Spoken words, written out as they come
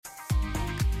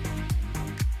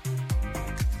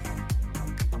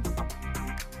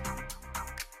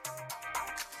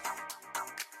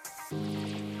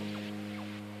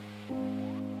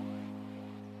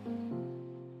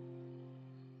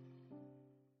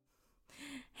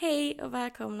Hej och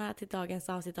välkomna till dagens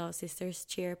avsnitt av Sisters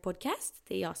Cheer Podcast.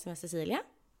 Det är jag som är Cecilia.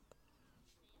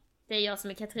 Det är jag som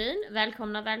är Katrin.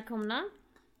 Välkomna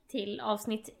till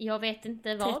avsnitt, jag vet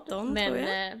inte vad. 13 men tror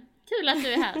jag. Kul att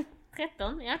du är här.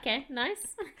 13, ja okej, nice.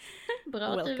 Bra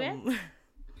att du är.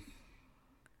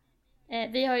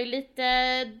 Vi har ju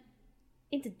lite,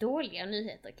 inte dåliga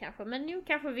nyheter kanske, men nu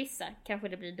kanske vissa, kanske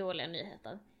det blir dåliga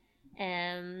nyheter.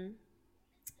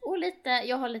 Och lite,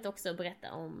 jag har lite också att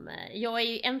berätta om, jag är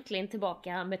ju äntligen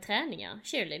tillbaka med träningar,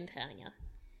 cheerleading-träningar.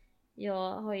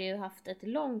 Jag har ju haft ett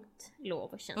långt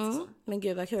lov, känns det som. Men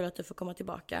gud vad kul att du får komma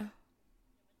tillbaka.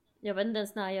 Jag vet inte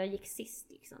ens när jag gick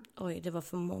sist liksom. Oj, det var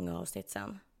för många avsnitt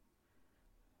sen.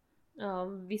 Ja,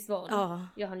 visst var det. Ja.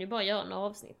 Jag hann ju bara göra några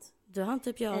avsnitt. Du har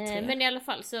typ jag 3. Men i alla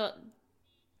fall så,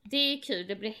 det är kul.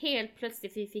 Det blev helt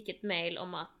plötsligt, vi fick ett mail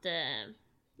om att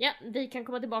vi kan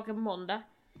komma tillbaka på måndag.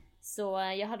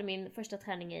 Så jag hade min första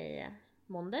träning i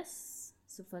måndags,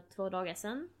 så för 2 dagar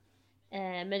sedan.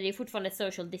 Men det är fortfarande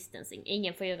social distancing.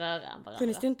 Ingen får ju röra varandra.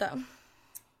 Kunde du inte?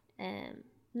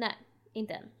 Nej,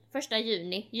 inte än. 1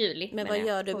 juli. Men vad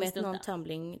gör du med ett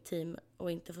non-tumbling-team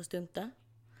och inte får stunta?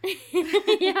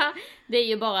 Ja, det är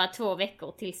ju bara 2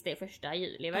 veckor tills det är 1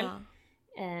 juli väl? Ja.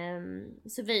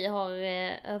 Så vi har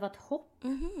övat hopp.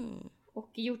 Och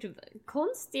gjort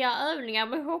konstiga övningar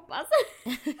med hopp. Alltså.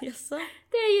 Yes.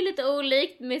 Det är ju lite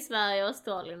olikt med Sverige och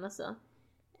Australien och så.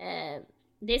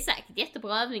 Det är säkert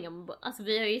jättebra övningar. Alltså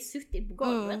vi har ju suttit på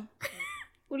golvet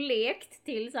och lekt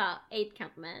till så här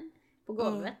 8-count man på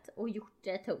golvet och gjort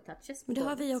toe touches. Men det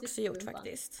har vi också gjort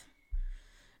faktiskt.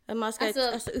 Man ska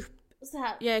alltså upp. Så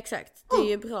här. Ja exakt, det är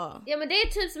ju bra. Ja men det är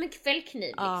typ som en kvällkniv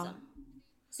liksom.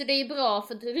 Så det är ju bra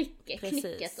för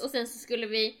knycket. Och sen så skulle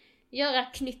vi göra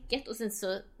knycket och sen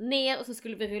så ner och så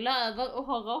skulle vi rulla över och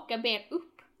ha raka ben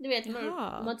upp. Du vet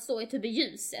man står i typ i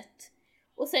ljuset.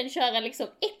 Och sen köra liksom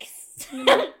X.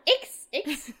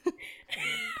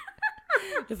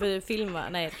 Du får filma,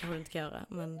 nej det kanske du inte kan göra.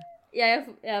 Men... Ja,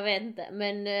 jag vet inte,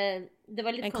 men det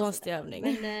var lite en konstig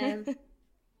övning. Men,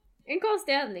 en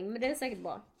konstig övning, men det är säkert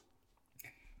bra.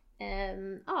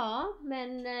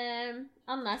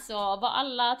 Annars så var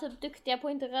alla typ duktiga på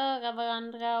att inte röra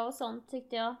varandra och sånt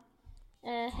tyckte jag.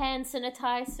 Hand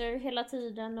sanitizer hela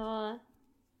tiden och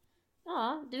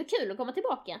ja, det var kul att komma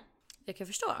tillbaka. Jag kan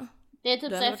förstå. Det är typ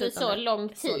så efter så lång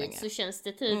tid så känns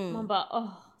det typ man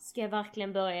bara ska jag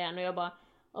verkligen börja igen? Och jag bara,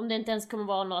 om det inte ens kommer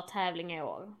vara några tävlingar i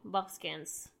år, varför ska jag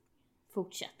ens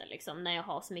fortsätta liksom när jag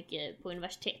har så mycket på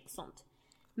universitet och sånt.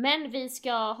 Men vi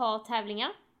ska ha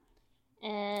tävlingar.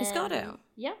 Vi ska det?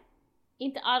 Ja.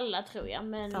 Inte alla tror jag,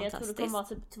 men jag tror det kommer vara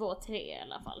typ 2-3 i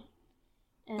alla fall.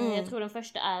 Jag tror den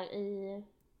första är i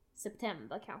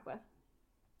september kanske.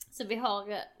 Så vi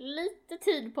har lite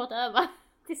tid på att öva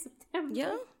till september.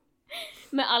 Ja.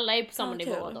 Men alla är på samma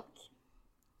nivå dock.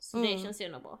 Så det känns ju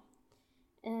nog bra.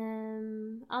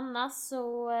 Annars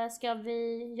så ska jag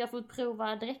får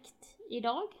prova direkt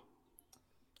idag.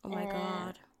 Oh my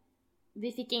god.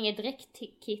 Vi fick inget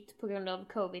direktkit på grund av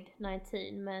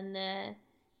covid-19, men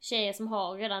tjejer som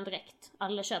har redan direkt,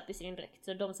 alla köper sin direkt,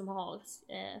 så de som har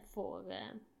får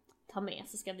ta med,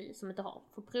 så ska vi som inte har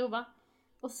få prova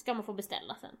och så ska man få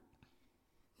beställa sen.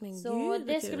 Men så gud,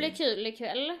 det ska bli kul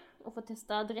ikväll att få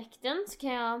testa direkten, så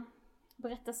kan jag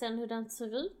berätta sen hur den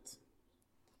ser ut.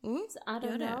 Så I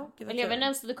don't know. Eller jag vet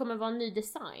inte om det kommer vara en ny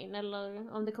design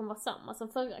eller om det kommer vara samma som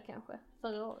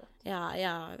förra året. Ja,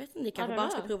 jag vet inte, kanske bara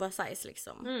ska prova size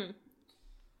liksom.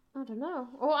 I don't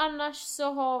know. Och annars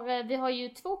så har vi har ju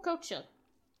 2 coacher.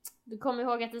 Du kommer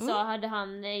ihåg att du sa hade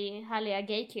han härliga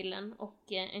gaykillen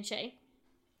och en tjej.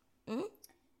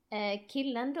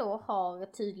 Killen då har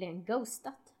tydligen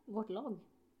ghostat vårt lag.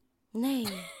 Nej.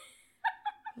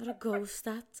 Vadå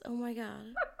ghostat? Oh my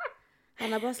god.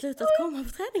 Han har bara slutat komma på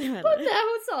träningen eller? Och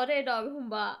när hon sa det idag, hon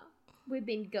bara we've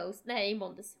been ghost. Nej, i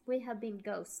måndags. We have been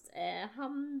ghost.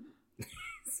 Han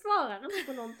svarar inte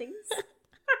på någonting.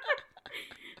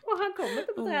 Och han kommer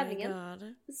inte på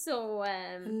träningen. Så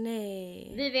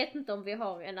nej. Vi vet inte om vi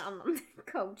har en annan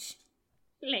coach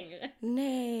längre.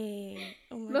 Nej.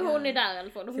 Men hon är där i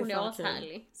alla fall. Hon är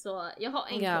ashärlig. Så jag har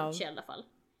en coach i alla fall.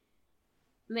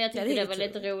 Men jag tycker det var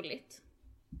lite roligt.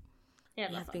 I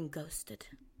alla fall. I've been ghosted.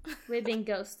 We've been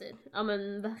ghosted. Ja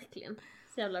men verkligen.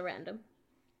 Så jävla random.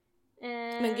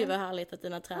 Men gud vad härligt att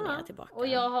dina träningar är tillbaka. Och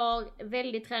jag har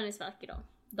väldigt träningsvärk idag.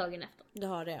 Dagen efter. Du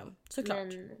har det, såklart.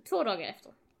 Men 2 dagar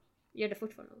efter. Gör det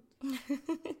fortfarande ont.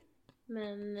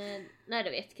 Men nej, det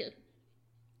var jättekul.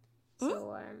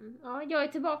 Så ja, jag är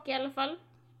tillbaka i alla fall.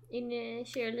 In i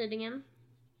cheerleadingen.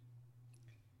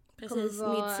 Precis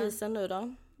mid-season nu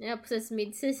då. Ja, precis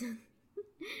mid-season.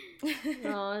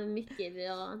 Ja, mycket vi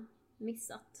har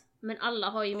missat. Men alla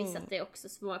har ju missat det också,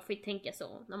 så man får ju tänka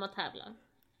så när man tävlar.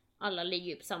 Alla ligger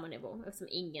ju på samma nivå eftersom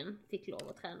ingen fick lov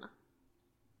att träna.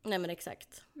 Nej men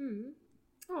exakt.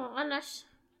 Ja, annars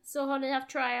så har ni haft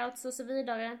tryouts och så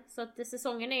vidare. Så att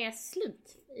säsongen är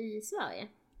slut i Sverige.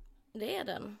 Det är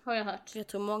den. Har jag hört. Jag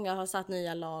tror många har satt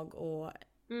nya lag och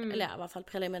eller i alla fall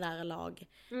preliminära lag.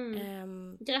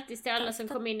 Grattis till alla som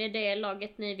kom in i det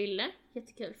laget ni ville.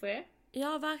 Jättekul för er.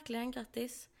 Ja, verkligen.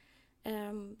 Grattis.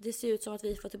 Det ser ut som att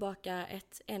vi får tillbaka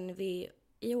ett NV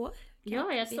i år.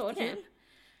 Ja, jag såg det.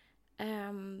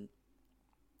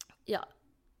 Ja.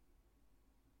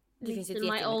 Det finns ju My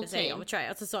jättemycket old att säga team. om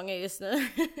tryout-säsongen just nu.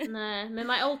 Nej, men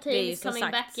My Old Team Det är ju is som coming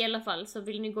sagt. back i alla fall. Så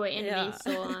vill ni gå i NV Ja.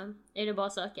 så är det bara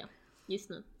att söka just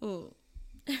nu. Mm.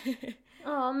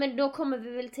 Ja, men då kommer vi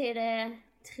väl till det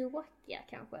tråkiga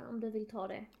kanske, om du vill ta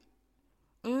det.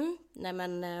 Nej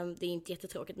men det är inte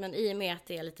jättetråkigt, men i och med att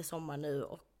det är lite sommar nu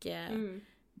och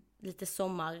lite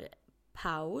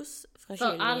sommarpaus från För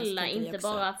cheerleading, så alla, tänker vi inte också-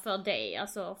 bara för dig,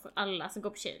 alltså för alla som går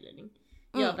på cheerleading.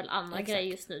 Gör väl andra exakt.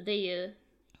 grejer just nu, det är ju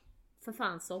för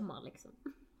fan sommar liksom.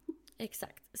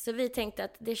 Exakt, så vi tänkte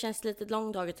att det känns lite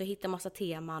långdraget att hitta massa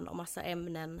teman och massa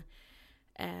ämnen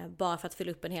bara för att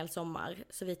fylla upp en hel sommar.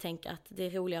 Så vi tänker att det är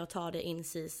roligare att ta det in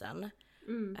season.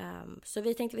 Så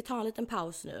vi tänkte vi tar en liten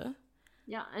paus nu.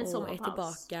 Ja, en Och är sommarpaus.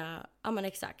 tillbaka, ja men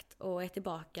exakt, och är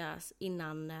tillbaka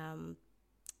innan,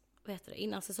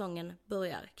 innan säsongen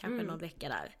börjar, kanske någon vecka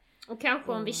där. Och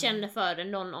kanske om vi känner för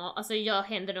det alltså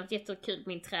händer något jättekul på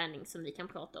min träning som vi kan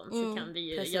prata om, så kan vi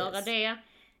ju precis. göra det.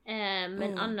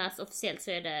 Men annars officiellt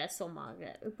så är det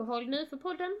sommaruppehåll nu för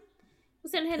podden. Och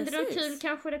sen händer det något Precis. kul,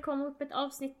 kanske det kommer upp ett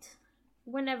avsnitt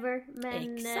whenever.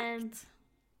 Men Exakt.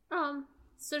 ja,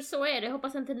 så är det.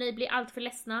 Hoppas inte ni blir allt för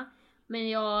ledsna. Men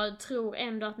jag tror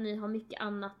ändå att ni har mycket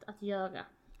annat att göra.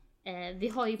 Vi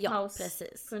har ju Ja, paus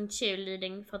precis. från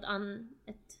cheerleading för en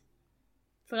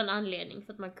anledning.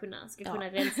 För att man ska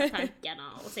kunna rensa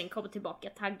tankarna och sen komma tillbaka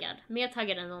taggad. Mer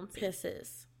taggad än någonsin.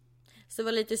 Precis. Så det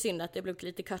var lite synd att det blev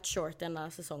lite cut short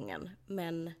denna säsongen,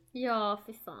 men Ja,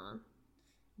 för fan.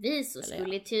 Vi så Eller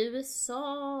skulle till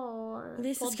USA och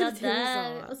Vi så podda skulle till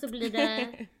där. USA. Och så blir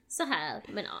det så här.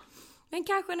 Men ja, men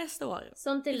kanske nästa år.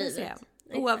 sånt är Vi får se. livet.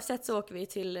 Oavsett så åker vi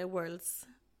till Worlds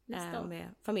Nästa år. med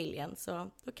familjen,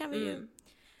 så då kan vi ju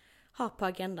ha på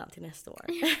agendan till nästa år.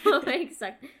 Ja,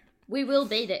 exakt. We will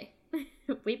be there.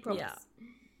 We promise.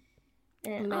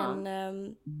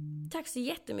 Men tack så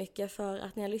jättemycket för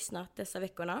att ni har lyssnat dessa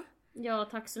veckorna. Ja,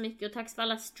 tack så mycket. Och tack för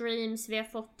alla streams vi har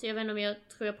fått. Jag vet inte om jag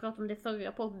pratade om det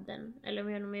förra podden. Eller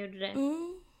om jag gjorde det.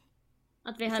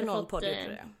 Att vi hade någon fått podd gjorde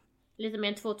det. lite mer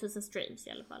än 2000 streams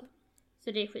i alla fall.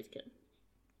 Så det är skitkul.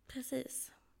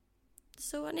 Precis.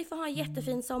 Så ni får ha en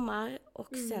jättefin sommar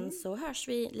och sen så hörs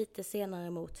vi lite senare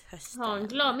mot hösten. Ha en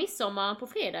glad midsommar på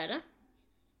fredag, är det?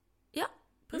 Ja,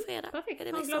 på fredag. Perfekt, Är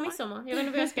det ha en glad midsommar. Jag vet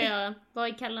inte vad jag ska göra. Vara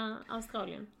i kalla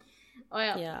Australien.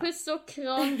 Ja. Puss och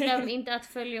kram. Glöm inte att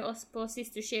följa oss på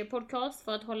Sister Cheer Podcast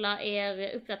för att hålla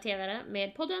er uppdaterade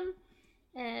med podden.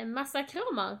 Massa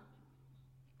kramar.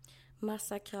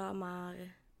 Massa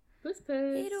kramar. Puss puss.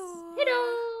 Hejdå.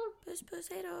 Hejdå. Puss puss,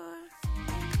 hejdå.